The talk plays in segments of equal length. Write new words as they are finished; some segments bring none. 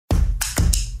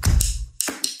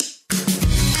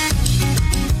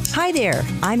Hi there,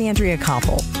 I'm Andrea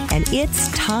Koppel, and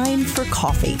it's time for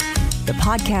coffee, the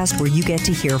podcast where you get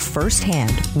to hear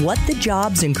firsthand what the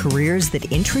jobs and careers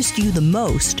that interest you the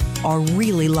most are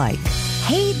really like.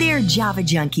 Hey there, Java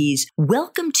Junkies.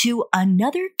 Welcome to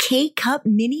another K-Cup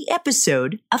mini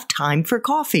episode of Time for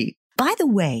Coffee. By the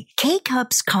way,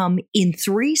 K-Cups come in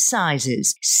 3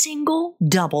 sizes, single,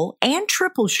 double, and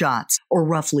triple shots, or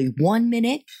roughly 1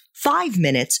 minute, 5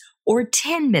 minutes, or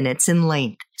 10 minutes in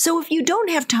length. So if you don't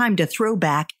have time to throw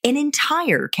back an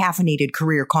entire caffeinated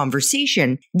career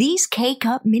conversation, these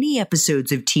K-Cup mini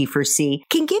episodes of T4C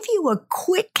can give you a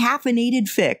quick caffeinated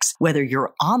fix, whether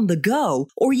you're on the go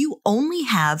or you only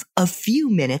have a few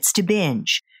minutes to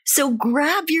binge. So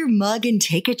grab your mug and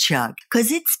take a chug,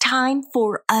 because it's time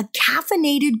for a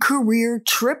caffeinated career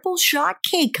triple shot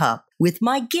K-Cup with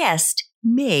my guest,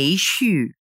 Mei Xu.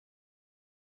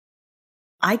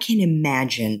 I can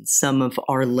imagine some of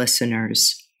our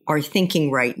listeners are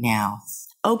thinking right now,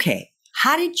 okay,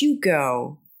 how did you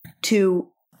go to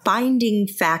finding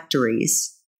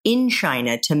factories in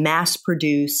China to mass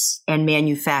produce and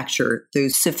manufacture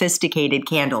those sophisticated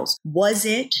candles? Was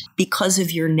it because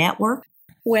of your network?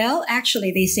 Well,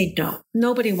 actually, they say no.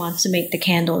 Nobody wants to make the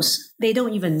candles. They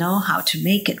don't even know how to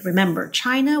make it. Remember,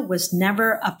 China was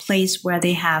never a place where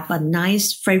they have a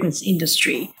nice fragrance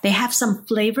industry. They have some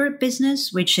flavor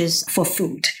business, which is for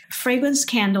food. Fragrance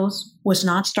candles was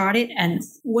not started and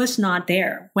was not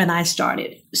there when I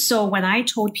started. So when I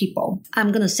told people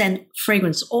I'm going to send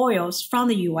fragrance oils from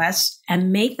the US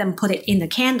and make them put it in the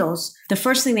candles, the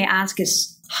first thing they ask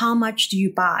is, how much do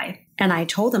you buy? And I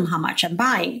told them how much I'm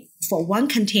buying. For one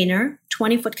container,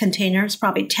 20-foot container, it's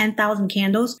probably 10,000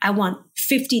 candles. I want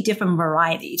 50 different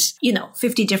varieties,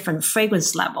 50 different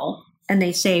fragrance level. And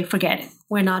they say, forget it.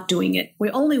 We're not doing it. We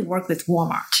only work with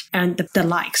Walmart and the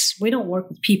likes. We don't work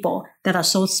with people that are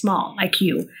so small like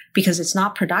you because it's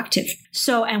not productive.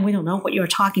 So, and we don't know what you're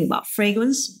talking about.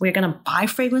 Fragrance, we're going to buy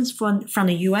fragrance from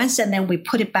the US and then we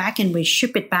put it back and we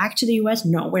ship it back to the US.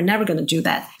 No, we're never going to do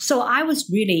that. So I was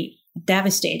really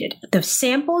devastated. The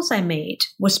samples I made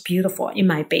was beautiful in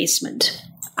my basement.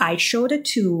 I showed it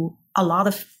to a lot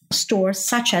of stores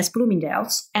such as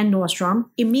Bloomingdale's and Nordstrom.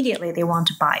 Immediately they want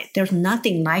to buy it. There's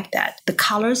nothing like that. The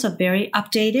colors are very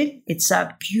updated. It's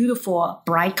a beautiful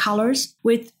bright colors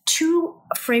with 2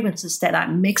 fragrances that I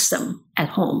mix them at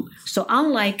home. So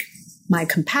unlike my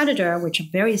competitor, which are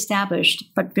very established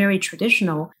but very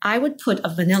traditional, I would put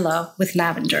a vanilla with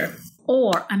lavender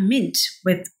or a mint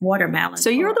with watermelon. So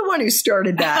you're the one who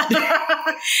started that.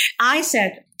 I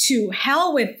said, to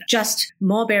hell with just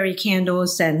mulberry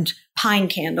candles and pine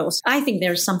candles. I think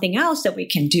there's something else that we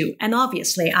can do. And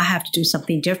obviously, I have to do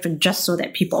something different just so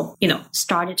that people,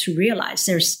 started to realize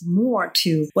there's more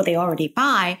to what they already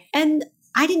buy. And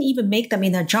I didn't even make them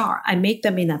in a jar. I make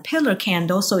them in a pillar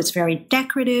candle, so it's very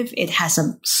decorative. It has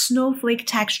a snowflake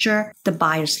texture. The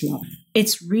buyers love it.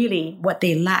 It's really what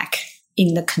they lack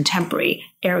in the contemporary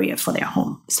area for their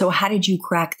home. So how did you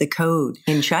crack the code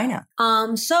in China?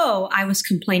 So I was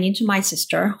complaining to my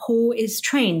sister, who is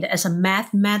trained as a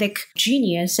mathematic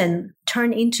genius and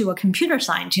turned into a computer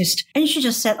scientist. And she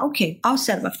just said, okay, I'll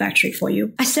set up a factory for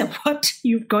you. I said, what?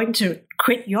 You're going to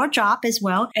quit your job as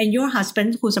well? And your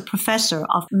husband, who's a professor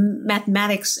of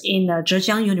mathematics in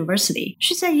Zhejiang University.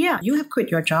 She said, yeah, you have quit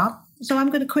your job. So I'm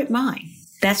going to quit mine.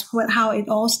 That's how it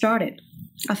all started.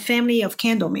 A family of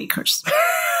candle makers.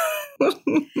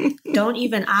 Don't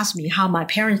even ask me how my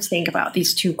parents think about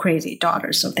these 2 crazy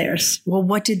daughters of theirs. Well,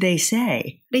 what did they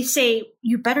say? They say,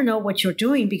 you better know what you're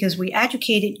doing because we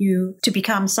educated you to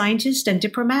become scientists and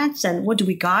diplomats. And what do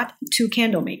we got? 2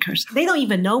 candle makers. They don't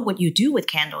even know what you do with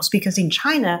candles because in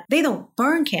China, they don't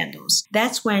burn candles.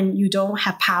 That's when you don't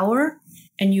have power.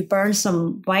 And you burn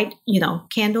some white,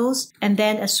 candles. And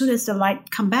then as soon as the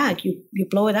light come back, you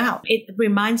blow it out. It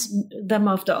reminds them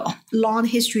of the long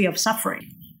history of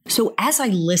suffering. So as I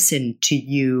listen to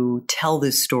you tell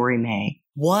this story, Mei,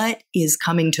 what is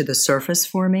coming to the surface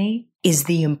for me is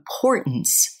the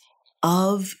importance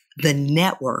of the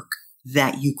network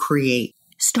that you create,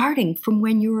 starting from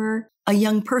when you were a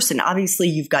young person. Obviously,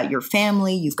 you've got your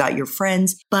family, you've got your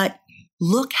friends, but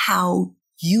look how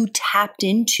you tapped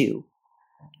into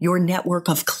your network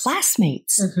of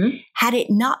classmates. Mm-hmm. Had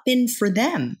it not been for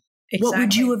them, exactly. What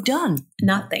would you have done?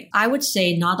 Nothing. I would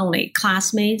say not only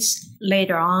classmates,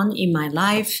 later on in my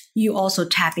life, you also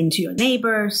tap into your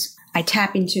neighbors. I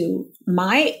tap into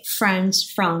my friends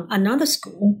from another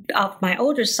school of my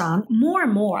older son. More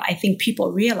and more, I think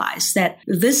people realize that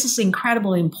this is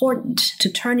incredibly important to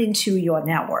turn into your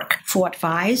network for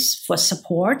advice, for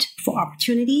support, for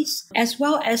opportunities, as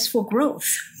well as for growth.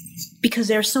 because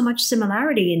there's so much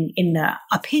similarity in the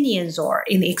opinions or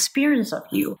in the experience of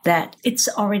you that it's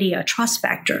already a trust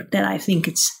factor that I think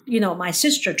it's, my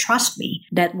sister trusts me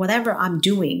that whatever I'm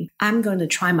doing, I'm going to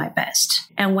try my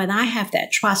best. And when I have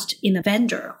that trust in a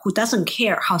vendor who doesn't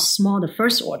care how small the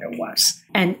first order was,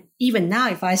 and even now,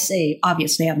 if I say,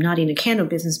 obviously I'm not in the candle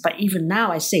business, but even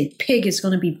now I say pig is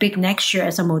going to be big next year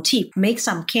as a motif, make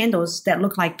some candles that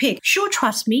look like pig. She'll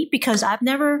trust me because I've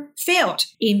never failed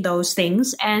in those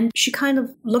things. And she kind of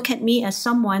look at me as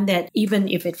someone that even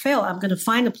if it failed, I'm going to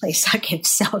find a place I can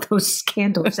sell those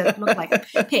candles that look like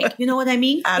a pig. You know what I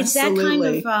mean?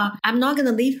 Absolutely. It's that kind of, I'm not going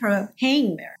to leave her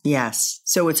hanging there. Yes.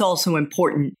 So it's also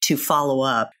important to follow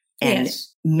up and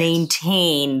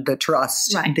maintain the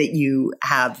trust that you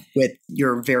have with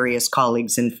your various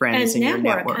colleagues and friends and your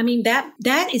network. I mean,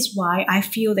 that is why I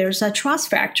feel there's a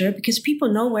trust factor, because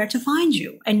people know where to find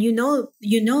you. And you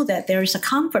know that there is a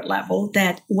comfort level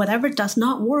that whatever does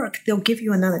not work, they'll give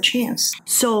you another chance.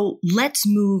 So let's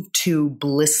move to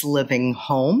BlissLiving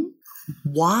Home.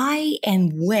 Why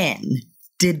and when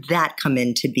did that come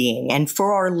into being? And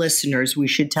for our listeners, we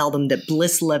should tell them that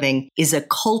BlissLiving is a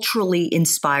culturally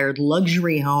inspired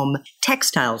luxury home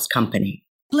textiles company.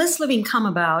 BlissLiving come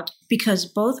about because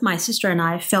both my sister and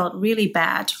I felt really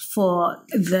bad for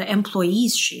the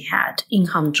employees she had in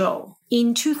Hangzhou.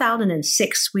 In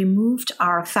 2006, we moved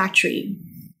our factory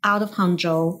out of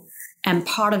Hangzhou and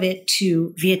part of it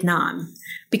to Vietnam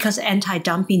because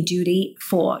anti-dumping duty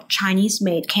for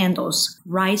Chinese-made candles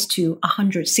rise to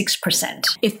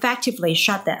 106%. Effectively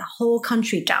shut that whole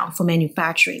country down for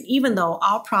manufacturing. Even though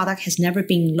our product has never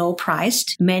been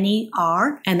low-priced, many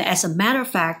are. And as a matter of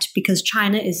fact, because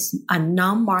China is a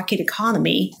non-market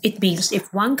economy, it means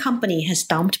if one company has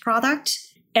dumped product,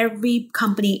 every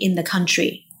company in the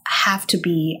country have to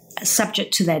be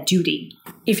subject to that duty.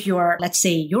 If you're, let's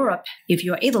say, Europe, if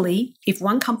you're Italy, if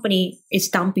one company is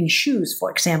dumping shoes,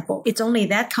 for example, it's only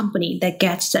that company that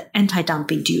gets the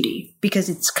anti-dumping duty because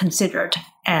it's considered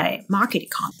a market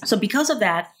economy. So because of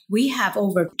that, we have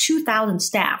over 2,000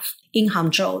 staff in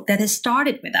Hangzhou that has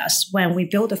started with us when we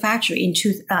built the factory in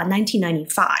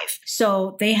 1995.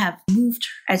 So they have moved,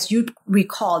 as you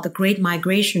recall, the Great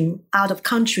Migration out of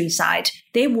countryside.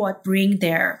 They would bring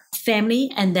their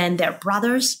family and then their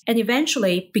brothers. And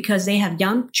eventually, because they have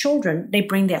young children, they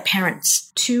bring their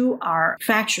parents to our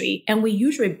factory. And we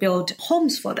usually build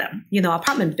homes for them,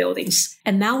 apartment buildings.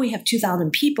 And now we have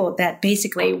 2,000 people that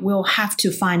basically will have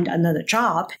to find another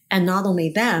job. And not only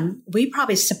them, we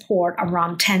probably support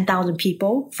around 10,000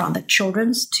 people from the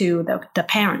children to the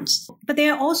parents. But they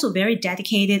are also very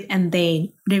dedicated and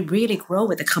they really grow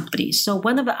with the company. So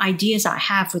one of the ideas I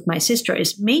have with my sister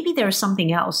is maybe there's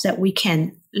something else that we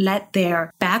can let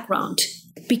their background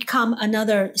become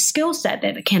another skill set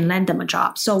that can lend them a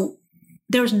job. So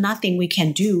there's nothing we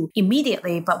can do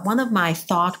immediately. But one of my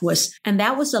thought was, and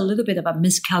that was a little bit of a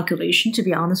miscalculation, to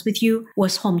be honest with you,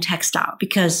 was home textile,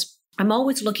 because I'm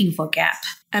always looking for gap.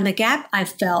 And the gap I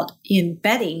felt in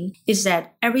bedding is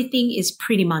that everything is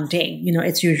pretty mundane.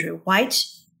 It's usually white,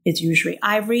 it's usually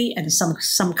ivory and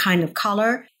some kind of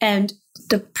color. And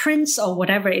the prints or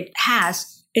whatever it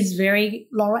has is very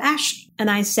Laura Ashley. And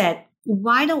I said,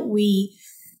 why don't we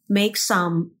make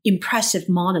some impressive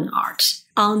modern art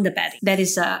on the bedding that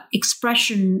is an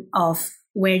expression of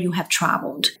where you have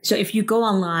traveled. So if you go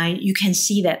online, you can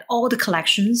see that all the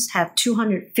collections have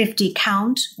 250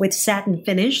 count with satin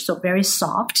finish, so very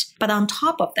soft. But on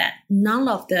top of that, none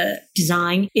of the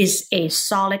design is a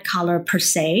solid color per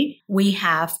se. We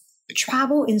have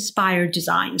travel-inspired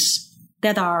designs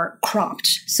that are cropped.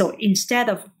 So instead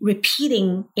of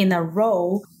repeating in a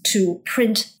row to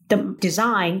print the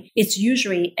design, it's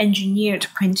usually engineered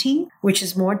printing, which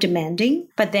is more demanding,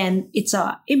 but then it's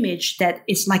an image that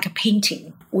is like a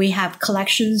painting. We have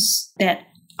collections that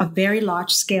are very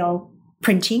large scale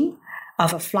printing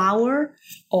of a flower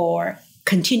or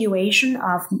continuation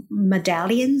of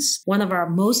medallions. One of our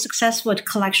most successful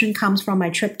collection comes from my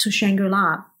trip to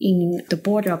Shangri-La in the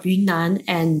border of Yunnan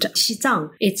and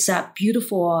Xizang. It's a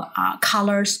beautiful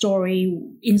color story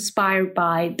inspired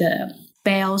by the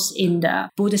bells in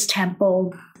the Buddhist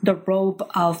temple, the robe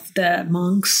of the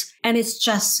monks, and it's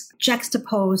just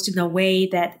juxtaposed in a way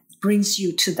that brings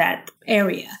you to that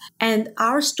area. And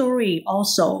our story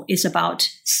also is about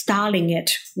styling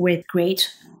it with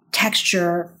great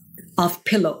texture of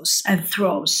pillows and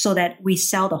throws so that we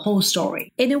sell the whole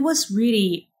story. And it was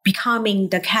really becoming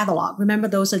the catalog. Remember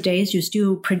those days you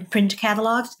still print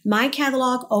catalogs? My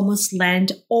catalog almost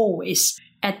land always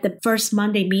at the first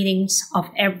Monday meetings of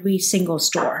every single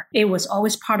store. It was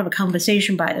always part of a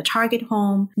conversation by the Target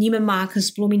Home, Neiman Marcus,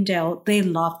 Bloomingdale. They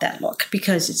love that look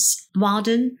because it's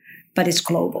modern, but it's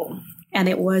global. And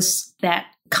it was that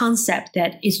concept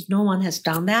that no one has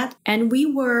done that. And we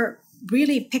were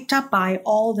really picked up by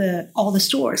all the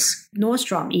stores.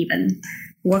 Nordstrom even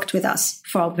worked with us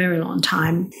for a very long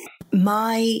time.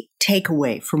 My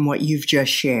takeaway from what you've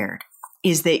just shared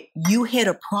is that you hit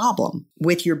a problem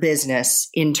with your business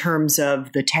in terms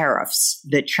of the tariffs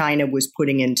that China was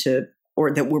putting into,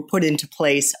 or that were put into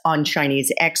place on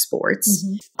Chinese exports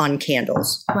on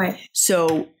candles. Right.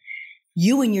 So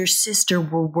you and your sister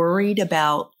were worried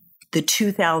about the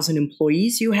 2,000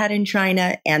 employees you had in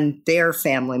China and their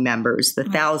family members, the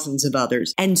thousands of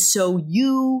others. And so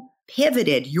you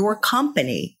pivoted your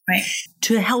company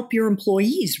to help your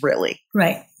employees, really.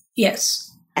 Right. Yes.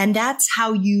 And that's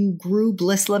how you grew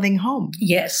BlissLiving Home.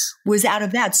 Yes. Was out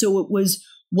of that. So it was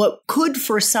what could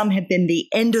for some have been the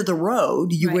end of the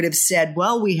road. You would have said,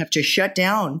 well, we have to shut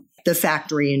down the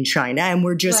factory in China and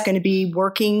we're just going to be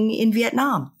working in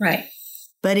Vietnam. Right.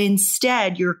 But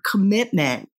instead, your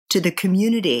commitment to the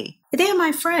community. They are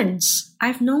my friends.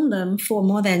 I've known them for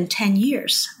more than 10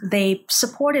 years. They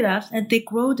supported us and they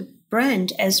grow the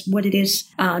brand as what it is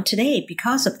today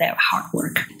because of their hard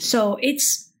work. So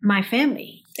it's my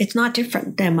family. It's not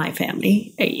different than my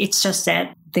family. It's just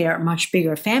that they are much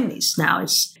bigger families now.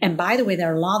 And by the way,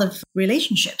 there are a lot of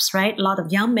relationships, right? A lot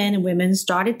of young men and women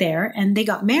started there and they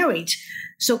got married.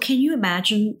 So can you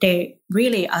imagine they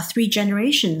really are 3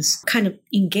 generations kind of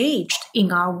engaged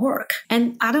in our work?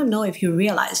 And I don't know if you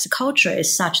realize the culture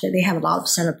is such that they have a lot of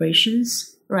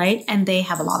celebrations, right? And they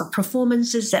have a lot of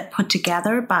performances that put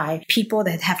together by people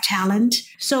that have talent.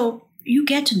 So you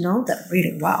get to know them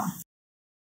really well.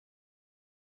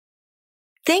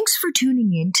 Thanks for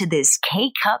tuning in to this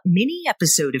K-Cup mini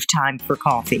episode of Time for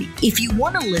Coffee. If you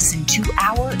want to listen to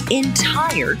our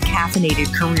entire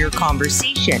caffeinated career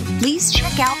conversation, please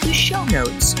check out the show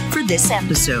notes for this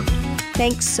episode.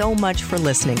 Thanks so much for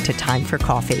listening to Time for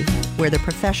Coffee, where the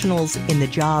professionals in the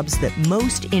jobs that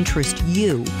most interest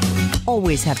you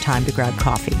always have time to grab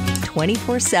coffee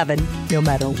 24/7, no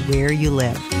matter where you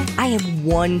live. I have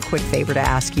one quick favor to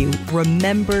ask you.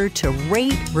 Remember to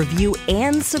rate, review,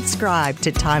 and subscribe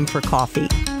to Time for Coffee.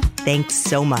 Thanks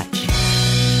so much.